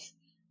of,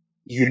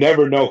 you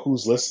never know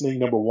who's listening,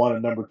 number one,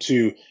 and number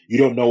two, you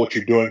don't know what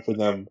you're doing for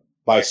them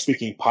by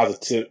speaking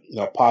positive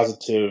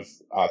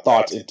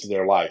thoughts into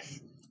their life.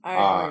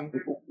 I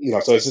agree.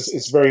 So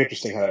it's very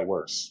interesting how that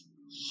works.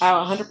 I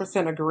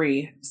 100%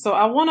 agree. So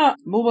I want to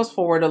move us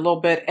forward a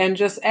little bit and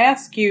just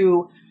ask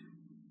you,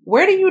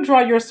 where do you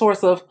draw your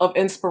source of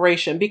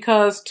inspiration?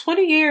 Because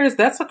 20 years,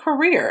 that's a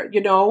career.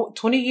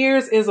 20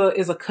 years is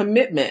a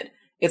commitment.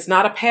 It's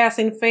not a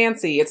passing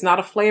fancy. It's not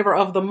a flavor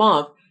of the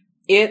month.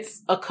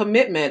 It's a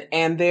commitment,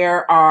 and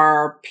there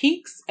are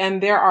peaks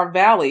and there are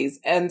valleys.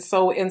 And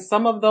so in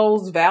some of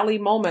those valley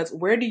moments,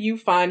 where do you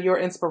find your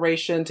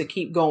inspiration to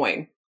keep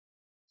going?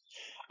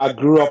 I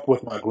grew up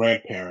with my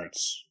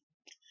grandparents.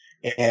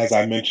 And as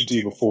I mentioned to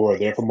you before,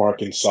 they're from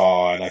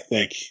Arkansas, and I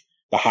think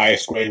the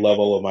highest grade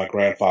level of my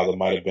grandfather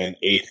might have been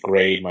 8th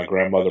grade. My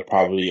grandmother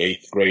probably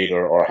 8th grade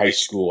or high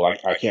school.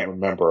 I can't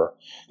remember.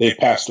 They've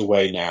passed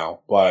away now,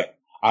 but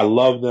I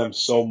love them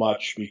so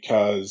much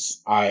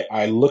because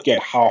I look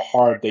at how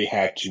hard they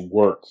had to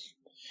work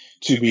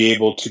to be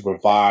able to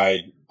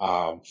provide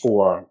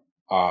for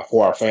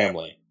our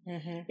family.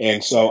 Mm-hmm.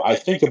 And so I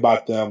think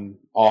about them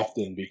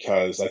often,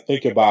 because I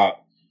think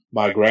about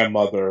my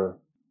grandmother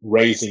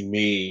raising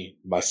me,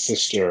 my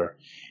sister,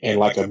 and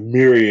like a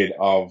myriad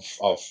of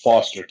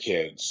foster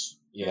kids.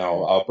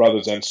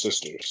 brothers and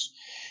sisters.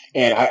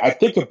 And I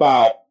think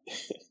about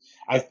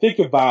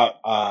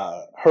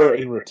her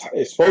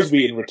it's supposed to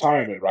be in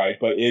retirement, right?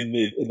 But in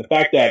the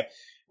fact that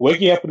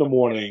waking up in the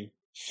morning,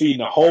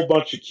 feeding a whole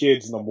bunch of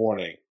kids in the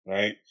morning,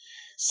 right?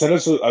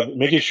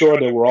 Making sure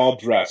that we're all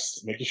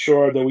dressed, making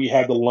sure that we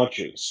have the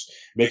lunches,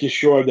 making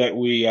sure that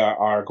we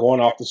are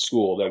going off to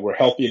school, that we're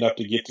healthy enough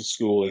to get to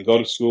school and go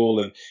to school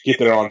and get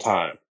there on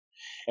time.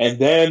 And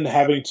then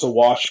having to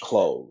wash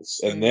clothes.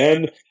 And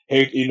then,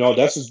 hey,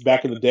 this is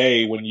back in the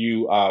day when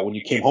you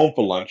came home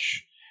for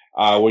lunch,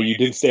 where you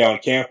didn't stay on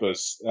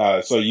campus.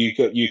 So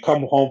you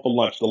come home for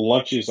lunch. The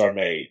lunches are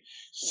made.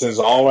 She sends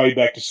all right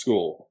back to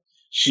school.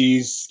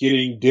 She's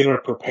getting dinner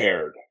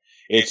prepared.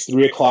 It's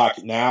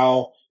 3:00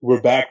 now.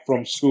 We're back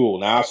from school.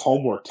 Now it's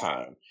homework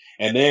time.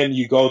 And then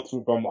you go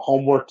through from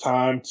homework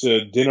time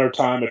to dinner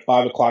time at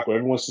 5:00, where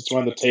everyone sits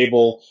around the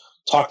table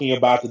talking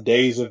about the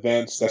day's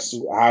events. That's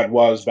how it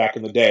was back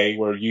in the day,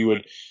 where you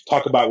would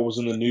talk about what was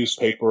in the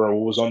newspaper or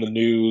what was on the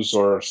news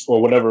or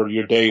whatever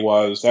your day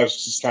was. That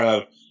was just kind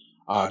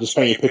of just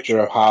painting a picture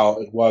of how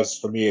it was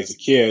for me as a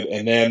kid.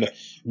 And then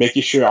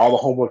making sure all the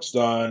homework's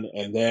done,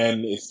 and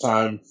then it's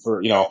time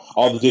for,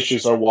 all the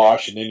dishes are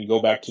washed, and then you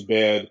go back to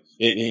bed,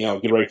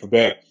 get ready for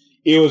bed.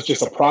 It was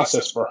just a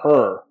process for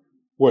her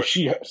where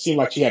she seemed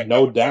like she had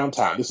no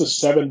downtime. This is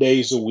 7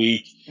 days a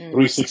week,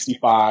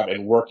 365,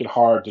 and working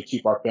hard to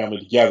keep our family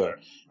together.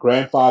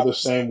 Grandfather,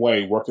 same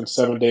way, working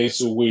 7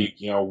 days a week,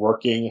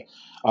 working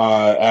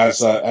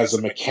as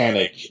a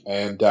mechanic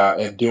and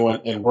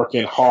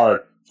working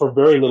hard for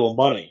very little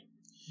money.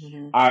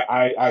 Mm-hmm.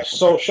 I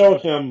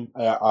showed him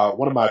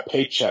one of my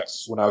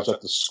paychecks when I was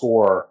at the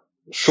SCORE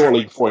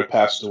shortly before he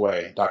passed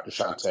away, Dr.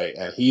 Shante,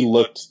 and he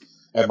looked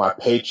at my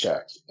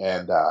paycheck,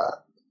 and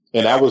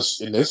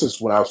this is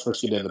when I was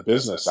first getting into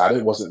business. I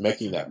wasn't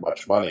making that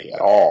much money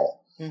at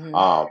all.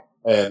 Mm-hmm.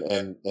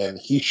 And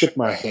he shook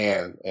my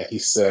hand and he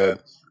said,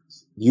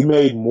 "You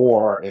made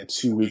more in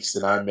 2 weeks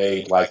than I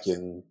made like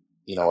in,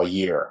 a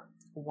year."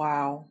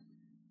 Wow.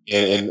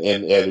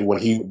 And when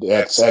he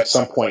at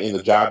some point in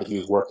the job that he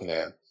was working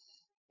in.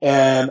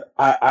 And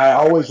I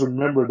always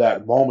remember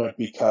that moment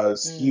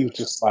because he was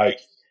just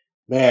like,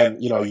 "Man,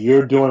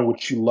 you're doing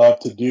what you love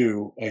to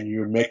do and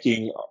you're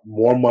making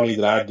more money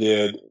than I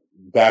did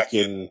back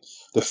in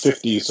the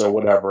 50s or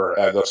whatever,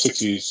 the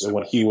 60s,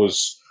 when he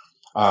was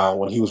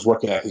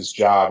working at his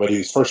job, when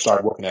he first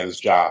started working at his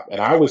job." And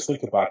I always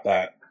think about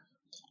that,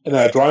 and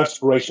I draw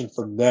inspiration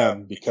from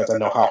them because I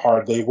know how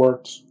hard they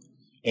worked,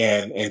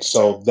 and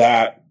so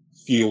that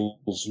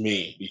fuels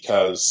me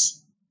because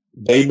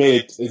they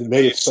made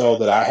it so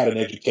that I had an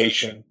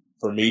education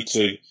for me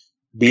to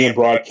be in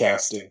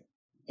broadcasting,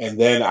 and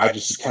then I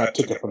just kind of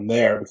took it from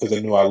there because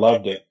they knew I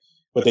loved it.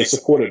 But they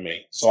supported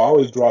me. So I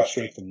always draw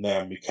strength from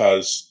them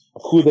because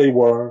of who they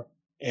were.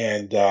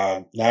 And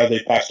now that they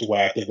passed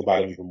away, I think about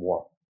them even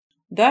more.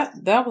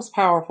 That was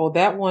powerful.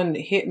 That one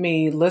hit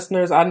me.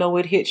 Listeners, I know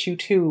it hits you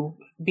too,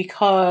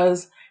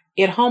 because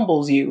it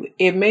humbles you.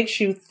 It makes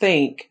you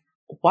think,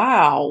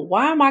 wow,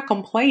 why am I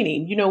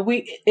complaining?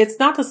 It's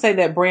not to say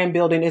that brand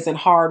building isn't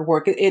hard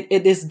work. It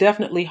is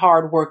definitely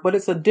hard work, but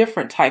it's a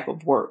different type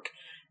of work.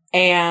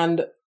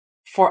 And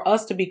for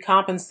us to be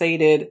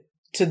compensated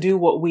to do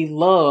what we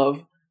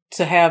love,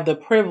 to have the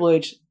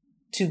privilege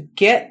to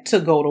get to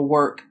go to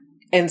work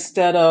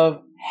instead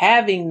of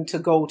having to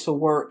go to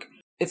work.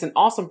 It's an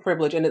awesome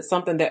privilege, and it's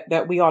something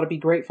that we ought to be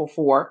grateful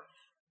for.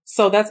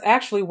 So that's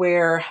actually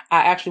where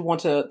I actually want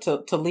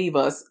to leave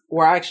us,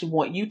 where I actually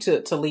want you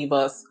to leave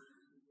us.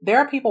 There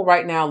are people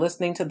right now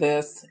listening to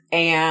this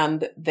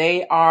and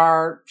they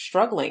are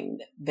struggling.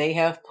 They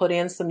have put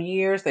in some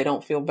years. They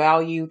don't feel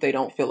valued. They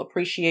don't feel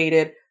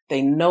appreciated.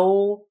 They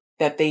know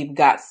that they've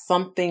got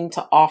something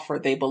to offer.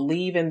 They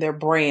believe in their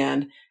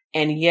brand,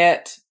 and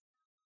yet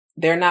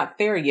they're not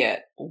there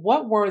yet.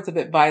 What words of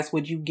advice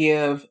would you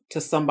give to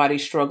somebody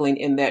struggling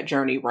in that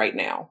journey right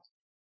now?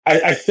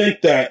 I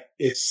think that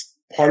it's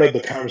part of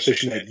the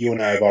conversation that you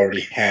and I have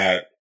already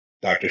had,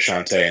 Dr.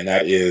 Shante, and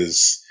that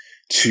is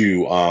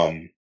to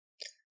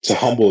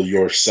humble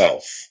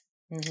yourself.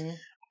 Mm-hmm.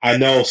 I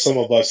know some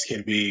of us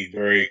can be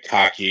very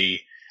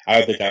cocky.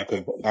 I don't think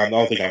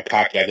I'm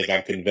cocky. I think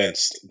I'm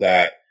convinced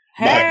that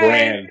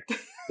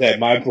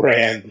my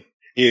brand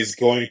is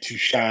going to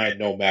shine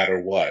no matter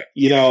what.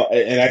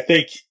 And I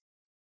think,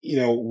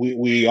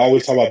 we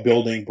always talk about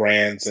building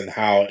brands and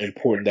how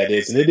important that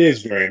is. And it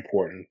is very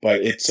important,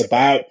 but it's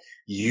about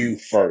you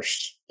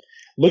first.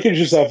 Look at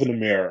yourself in the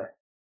mirror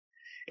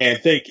and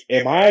think,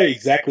 am I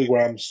exactly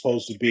where I'm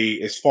supposed to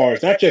be, as far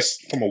as not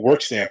just from a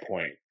work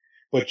standpoint,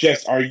 but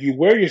just, are you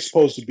where you're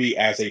supposed to be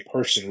as a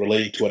person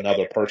relating to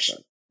another person?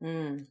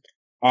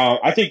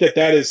 I think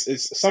that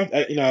is some,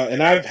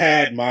 and I've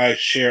had my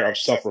share of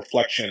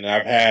self-reflection.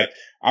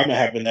 I'm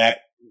having that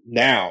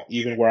now,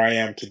 even where I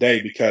am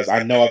today, because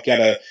I know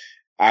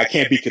I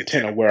can't be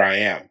content on where I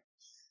am.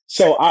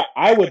 So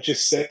I would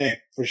just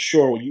say, for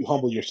sure, when you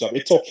humble yourself,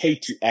 it's okay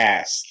to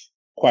ask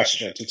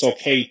questions. It's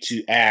okay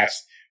to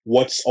ask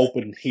what's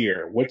open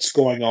here, what's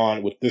going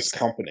on with this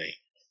company.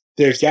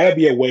 there's got to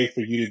be a way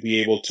for you to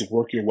be able to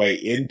work your way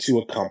into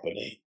a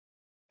company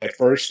at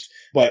first,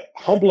 but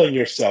humbling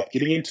yourself,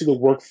 getting into the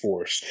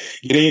workforce,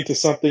 getting into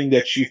something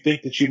that you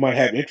think that you might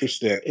have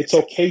interest in. It's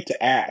okay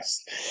to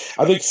ask.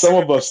 I think some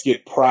of us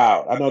get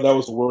proud. I know that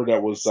was a word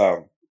that was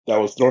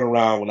thrown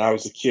around when I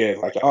was a kid.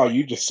 Like, oh,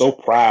 you're just so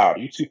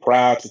proud. You're too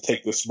proud to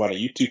take this money.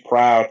 You're too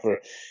proud for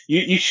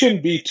you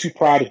shouldn't be too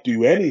proud to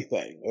do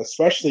anything,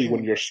 especially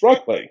when you're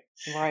struggling.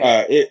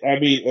 Right.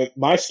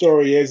 My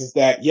story is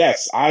that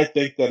yes, I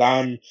think that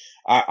I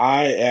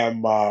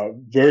am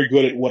very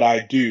good at what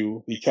I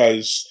do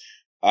because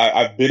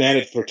I've been at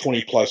it for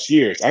 20 plus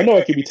years. I know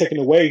it can be taken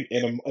away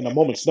in a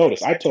moment's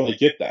notice. I totally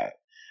get that.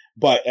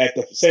 But at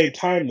the same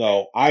time,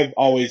 though, I've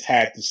always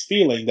had this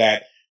feeling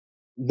that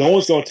no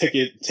one's going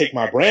to take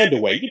my brand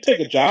away. You can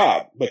take a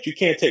job, but you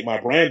can't take my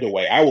brand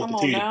away. I will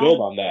continue to build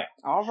on that.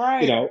 All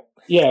right. You know,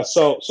 yeah.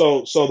 So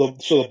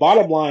the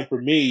bottom line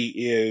for me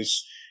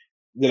is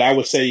that I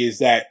would say is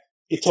that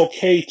it's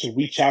okay to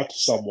reach out to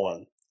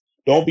someone.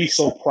 Don't be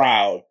so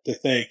proud to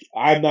think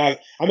I'm not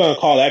going to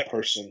call that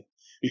person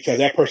because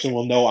that person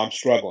will know I'm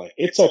struggling.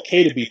 It's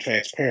okay to be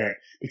transparent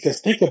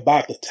because think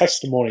about the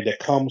testimony that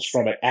comes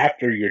from it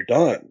after you're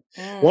done.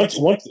 I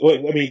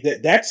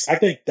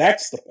think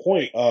that's the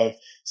point of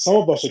some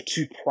of us are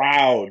too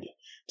proud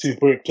to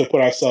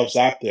put ourselves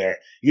out there.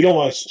 You don't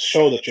want to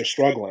show that you're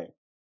struggling.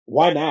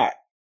 Why not?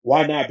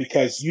 Why not?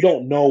 Because you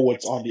don't know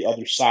what's on the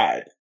other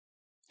side.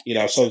 You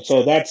know,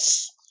 so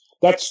that's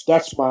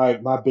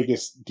my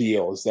biggest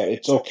deal is that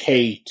it's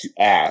okay to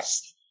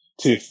ask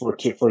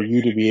for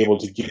you to be able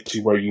to get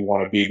to where you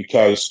want to be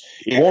because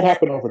it won't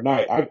happen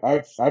overnight.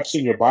 I've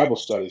seen your Bible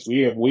studies.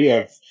 We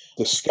have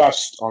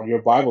discussed on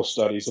your Bible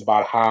studies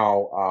about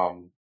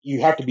how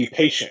you have to be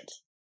patient.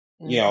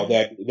 You know,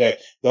 that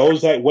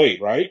those that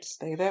wait, right?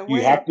 They that you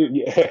wait. have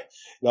to.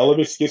 Now let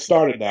me get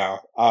started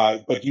now.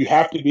 But you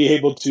have to be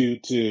able to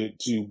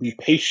be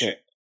patient,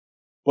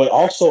 but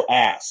also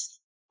ask.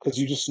 Because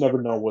you just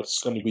never know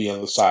what's going to be on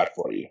the side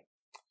for you.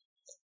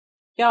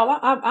 Y'all,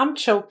 I'm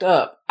choked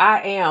up. I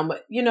am.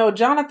 You know,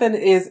 Jonathan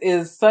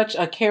is such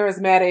a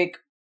charismatic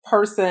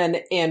person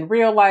in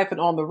real life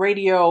and on the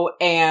radio,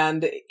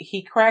 and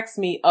he cracks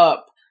me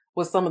up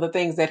with some of the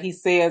things that he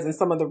says and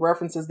some of the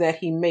references that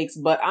he makes.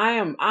 But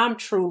I'm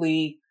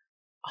truly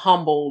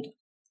humbled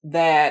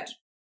that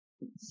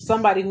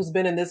somebody who's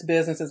been in this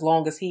business as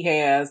long as he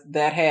has,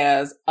 that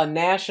has a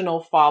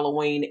national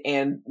following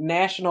and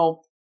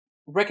national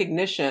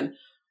recognition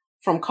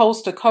from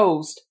coast to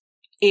coast,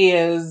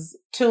 is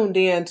tuned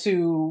in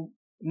to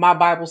my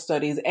Bible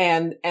studies.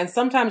 And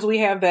sometimes we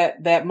have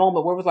that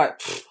moment where we're like,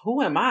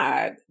 who am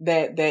I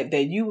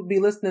that you would be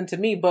listening to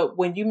me? But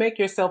when you make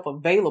yourself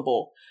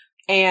available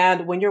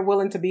and when you're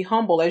willing to be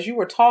humble, as you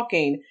were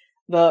talking,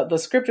 the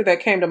scripture that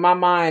came to my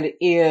mind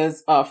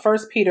is 1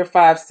 Peter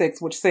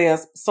 5:6, which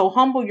says, so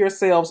humble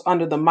yourselves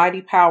under the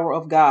mighty power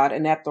of God,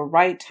 and at the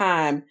right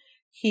time,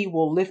 he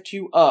will lift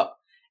you up.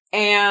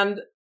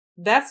 And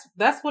that's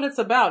what it's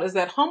about, is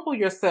that humble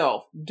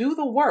yourself, do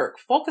the work,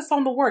 focus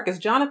on the work. As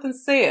Jonathan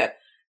said,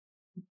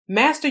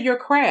 master your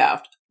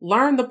craft,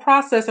 learn the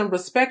process and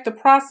respect the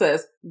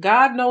process.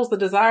 God knows the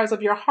desires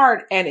of your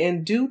heart, and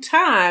in due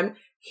time,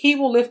 he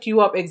will lift you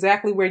up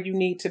exactly where you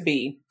need to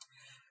be.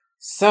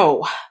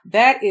 So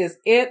that is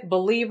it,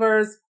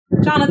 believers.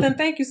 Jonathan,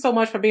 thank you so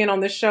much for being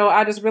on this show.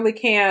 I just really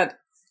can't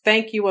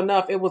thank you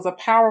enough. It was a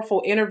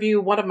powerful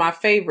interview, one of my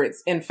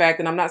favorites, in fact,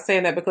 and I'm not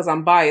saying that because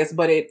I'm biased,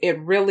 but it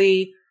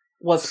really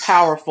was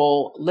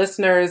powerful.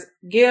 Listeners,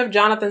 give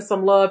Jonathan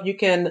some love. You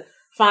can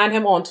find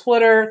him on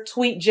Twitter,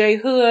 tweet J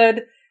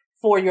Hood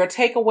for your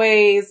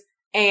takeaways.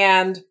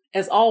 And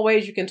as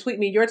always, you can tweet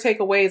me your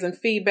takeaways and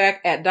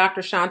feedback at Dr.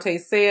 Shante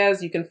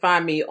Says. You can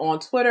find me on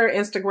Twitter,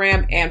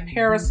 Instagram, and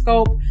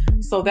Periscope.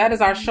 So that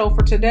is our show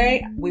for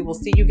today. We will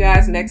see you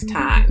guys next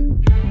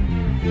time.